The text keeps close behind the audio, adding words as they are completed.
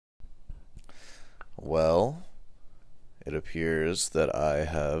Well, it appears that I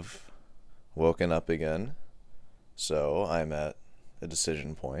have woken up again, so I'm at a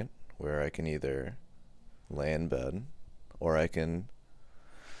decision point where I can either lay in bed or I can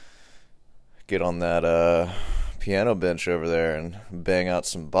get on that piano bench over there and bang out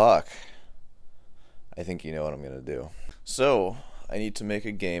some Bach. I think you know what I'm gonna do. So, I need to make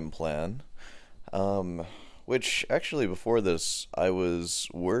a game plan. Which actually before this, I was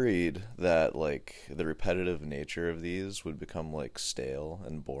worried that like the repetitive nature of these would become like stale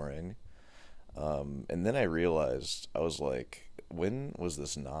and boring. And then I realized I was like, when was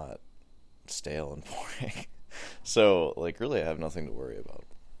this not stale and boring? So like really, I have nothing to worry about.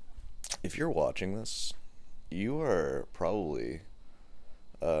 If you're watching this, you are probably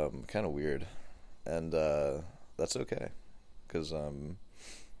kind of weird, and that's okay, because I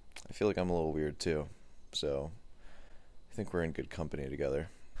feel like I'm a little weird too. So I think we're in good company together.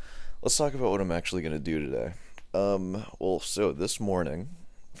 Let's talk about what I'm actually going to do today. So this morning,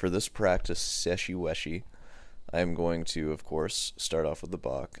 for this practice seshy-weshy, I'm going to, of course, start off with the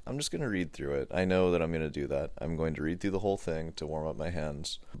Bach. I'm just going to read through it. I know that I'm going to do that. I'm going to read through the whole thing to warm up my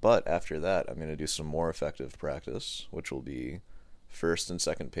hands. But after that, I'm going to do some more effective practice, which will be first and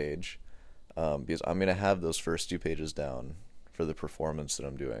second page, because I'm going to have those first two pages down for the performance that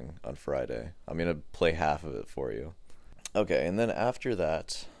I'm doing on Friday. I'm going to play half of it for you. Okay, and then after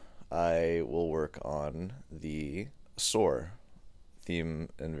that, I will work on the Sor theme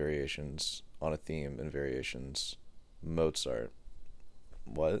and variations on a theme and variations. Mozart.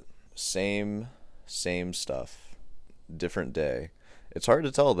 What? Same stuff. Different day. It's hard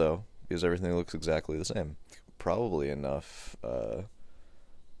to tell though, because everything looks exactly the same. Probably enough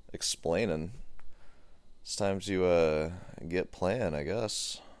explaining. It's time to get playing, I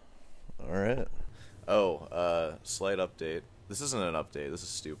guess. Alright. Oh, slight update. This isn't an update, this is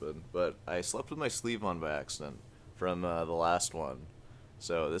stupid, but I slept with my sleeve on by accident from the last one.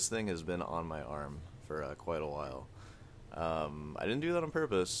 So this thing has been on my arm for quite a while. I didn't do that on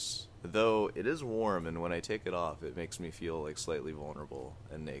purpose, though it is warm, and when I take it off, it makes me feel like slightly vulnerable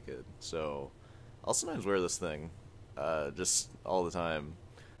and naked. So I'll sometimes wear this thing, just all the time.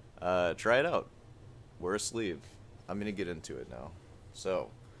 Try it out. Wear a sleeve. I'm gonna get into it now. So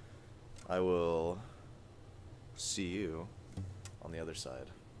I will see you on the other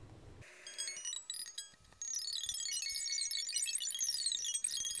side.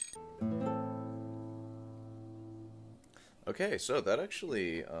 Okay, so that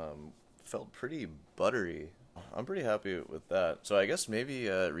actually felt pretty buttery. I'm pretty happy with that. So I guess maybe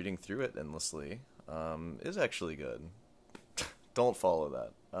reading through it endlessly is actually good. Don't follow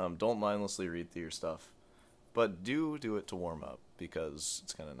that. Don't mindlessly read through your stuff. But do it to warm up, because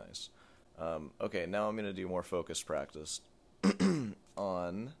it's kind of nice. Okay, now I'm going to do more focused practice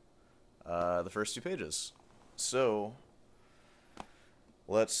on the first two pages. So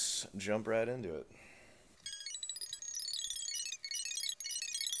let's jump right into it.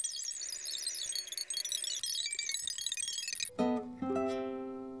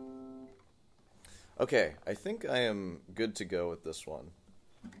 Okay, I think I am good to go with this one.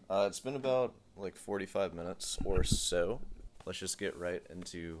 It's been about like 45 minutes or so. Let's just get right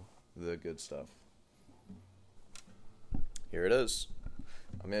into the good stuff. Here it is.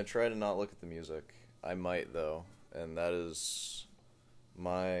 I'm going to try to not look at the music. I might, though, and that is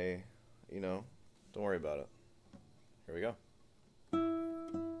my, don't worry about it. Here we go.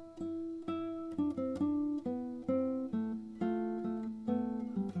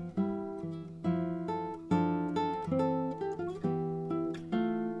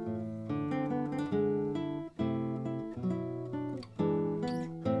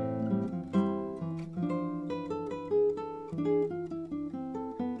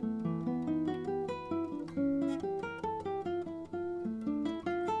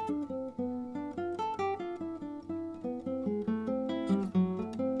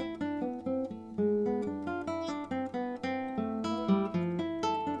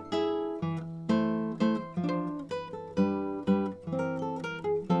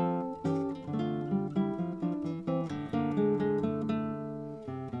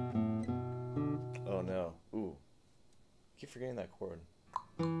 Oh no. Ooh. I keep forgetting that chord.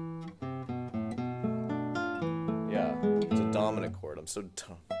 Yeah, it's a dominant chord. I'm so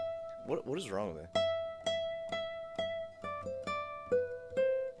dumb. What is wrong with me?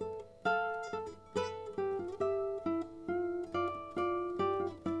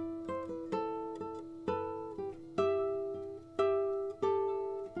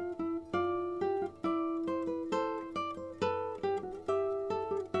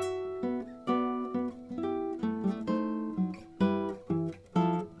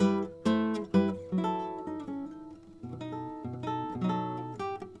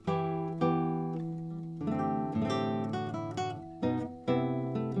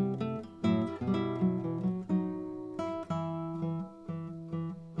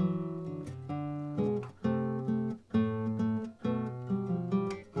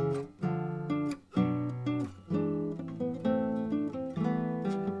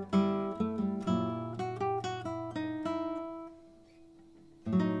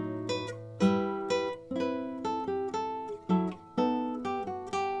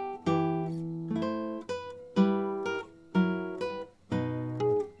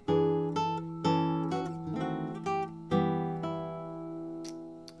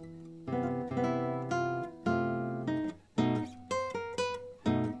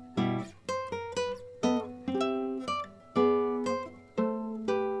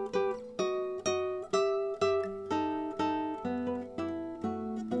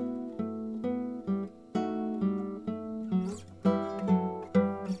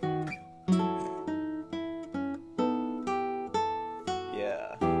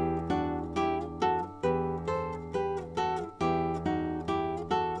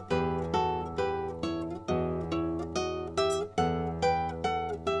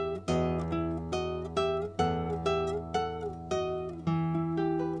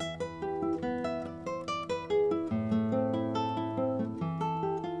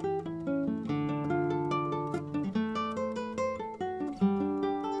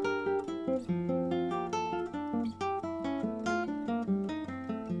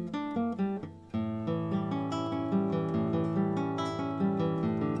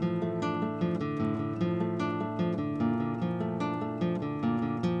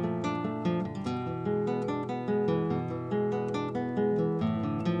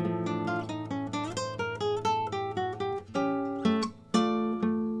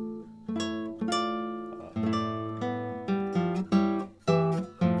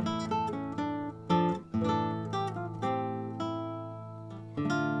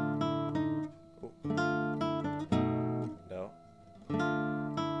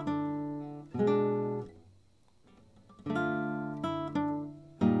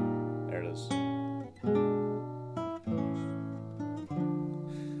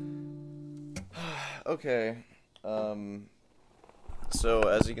 Okay. Um, so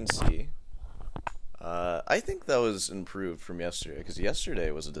as you can see, I think that was improved from yesterday because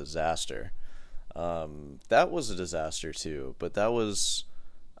yesterday was a disaster. That was a disaster too, but that was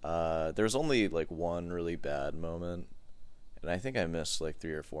there was only like one really bad moment, and I think I missed like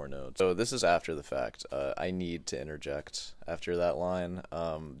three or four notes. So this is after the fact. I need to interject after that line.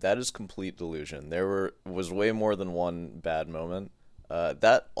 That is complete delusion. Was way more than one bad moment.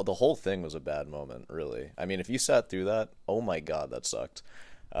 That the whole thing was a bad moment, really. I mean, if you sat through that, oh my God, that sucked.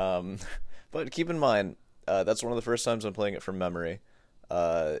 Um, but keep in mind, that's one of the first times I'm playing it from memory.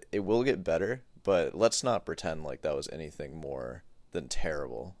 It will get better, but let's not pretend like that was anything more than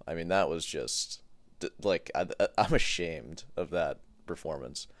terrible. I mean, that was just like I'm ashamed of that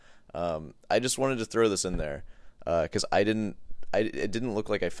performance. I just wanted to throw this in there because it didn't look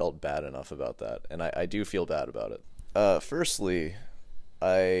like I felt bad enough about that, and I do feel bad about it. Firstly,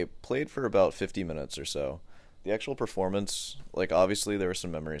 I played for about 50 minutes or so. The actual performance, like obviously there were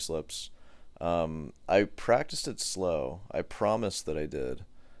some memory slips. I practiced it slow. I promised that I did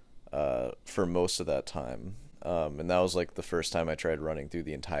for most of that time. And that was like the first time I tried running through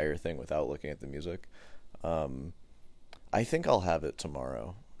the entire thing without looking at the music. I think I'll have it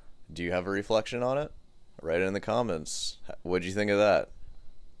tomorrow. Do you have a reflection on it? Write it in the comments. What'd you think of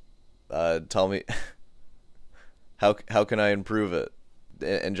that? Tell me how can I improve it?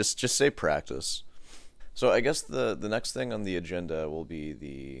 And just say practice. So I guess the next thing on the agenda will be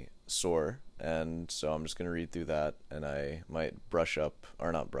the Sor, and so I'm just gonna read through that, and I might brush up,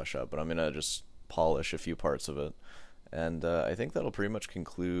 or not brush up, but I'm gonna just polish a few parts of it, and I think that'll pretty much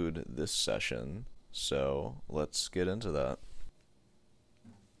conclude this session. So let's get into that.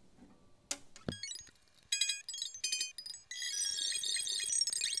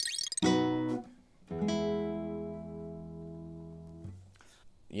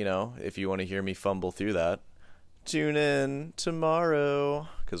 You know, if you want to hear me fumble through that, tune in tomorrow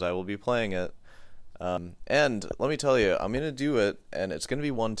because I will be playing it. And let me tell you, I'm gonna do it, and it's gonna be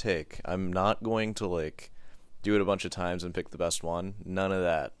one take. I'm not going to like do it a bunch of times and pick the best one. None of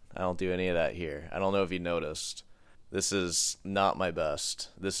that. I don't do any of that here. I don't know if you noticed. This is not my best.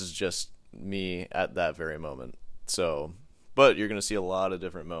 This is just me at that very moment. So, but you're gonna see a lot of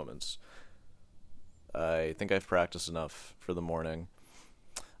different moments. I think I've practiced enough for the morning.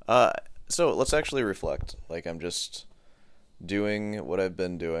 So let's actually reflect. Like I'm just doing what I've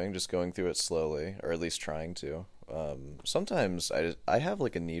been doing, just going through it slowly, or at least trying to. Sometimes I have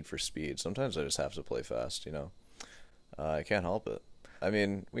like a need for speed. Sometimes I just have to play fast, you know. I can't help it. I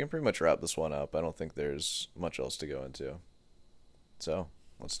mean, we can pretty much wrap this one up. I don't think there's much else to go into. So,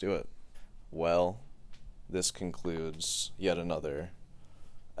 let's do it. Well, this concludes yet another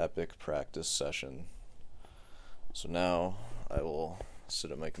epic practice session. So now I will sit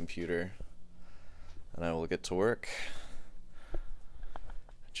at my computer and I will get to work.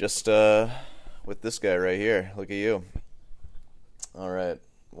 Just with this guy right here. Look at you. Alright,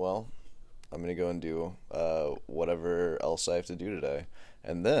 well, I'm gonna go and do whatever else I have to do today.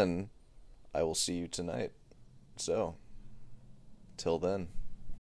 And then I will see you tonight. So, till then.